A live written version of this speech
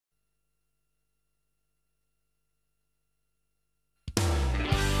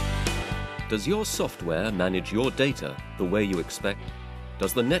Does your software manage your data the way you expect?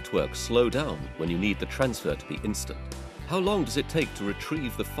 Does the network slow down when you need the transfer to be instant? How long does it take to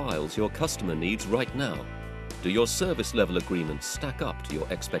retrieve the files your customer needs right now? Do your service level agreements stack up to your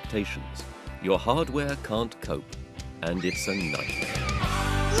expectations? Your hardware can't cope, and it's a nightmare.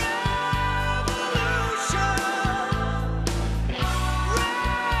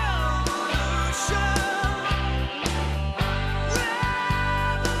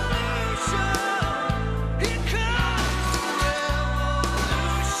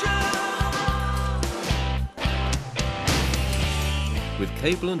 With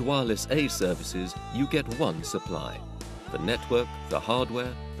Cable and Wireless A services, you get one supply: the network, the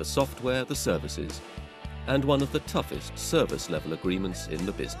hardware, the software, the services, and one of the toughest service level agreements in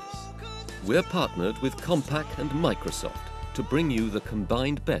the business. We're partnered with Compaq and Microsoft to bring you the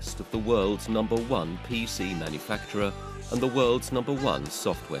combined best of the world's #1 PC manufacturer and the world's #1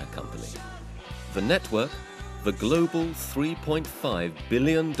 software company. The network, the global $3.5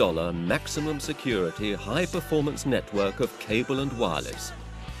 billion maximum security high-performance network of cable and wireless.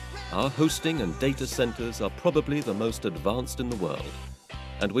 Our hosting and data centers are probably the most advanced in the world,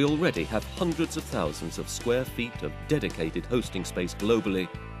 and we already have hundreds of thousands of square feet of dedicated hosting space globally,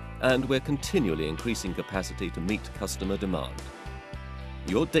 and we're continually increasing capacity to meet customer demand.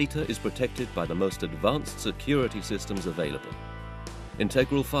 Your data is protected by the most advanced security systems available.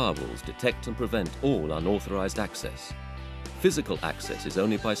 Integral firewalls detect and prevent all unauthorized access. Physical access is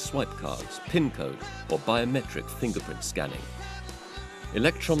only by swipe cards, PIN code, or biometric fingerprint scanning.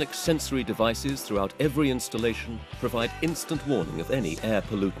 Electronic sensory devices throughout every installation provide instant warning of any air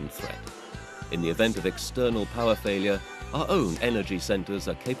pollutant threat. In the event of external power failure, our own energy centers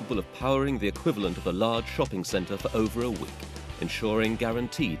are capable of powering the equivalent of a large shopping center for over a week, ensuring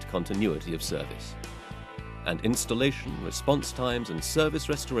guaranteed continuity of service. And installation, response times, and service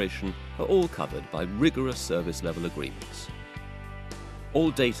restoration are all covered by rigorous service level agreements.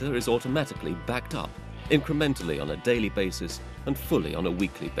 All data is automatically backed up, incrementally on a daily basis and fully on a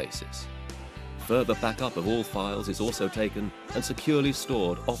weekly basis. Further backup of all files is also taken and securely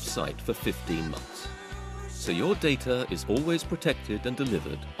stored off-site for 15 months. So your data is always protected and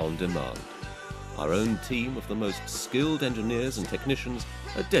delivered on demand. Our own team of the most skilled engineers and technicians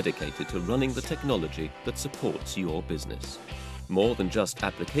are dedicated to running the technology that supports your business. More than just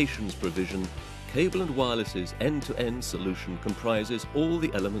applications provision, Cable and Wireless's end-to-end solution comprises all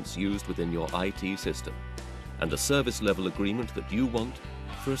the elements used within your IT system and a service level agreement that you want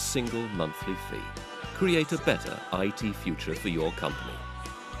for a single monthly fee. Create a better IT future for your company.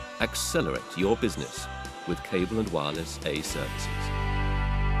 Accelerate your business with Cable and Wireless A services.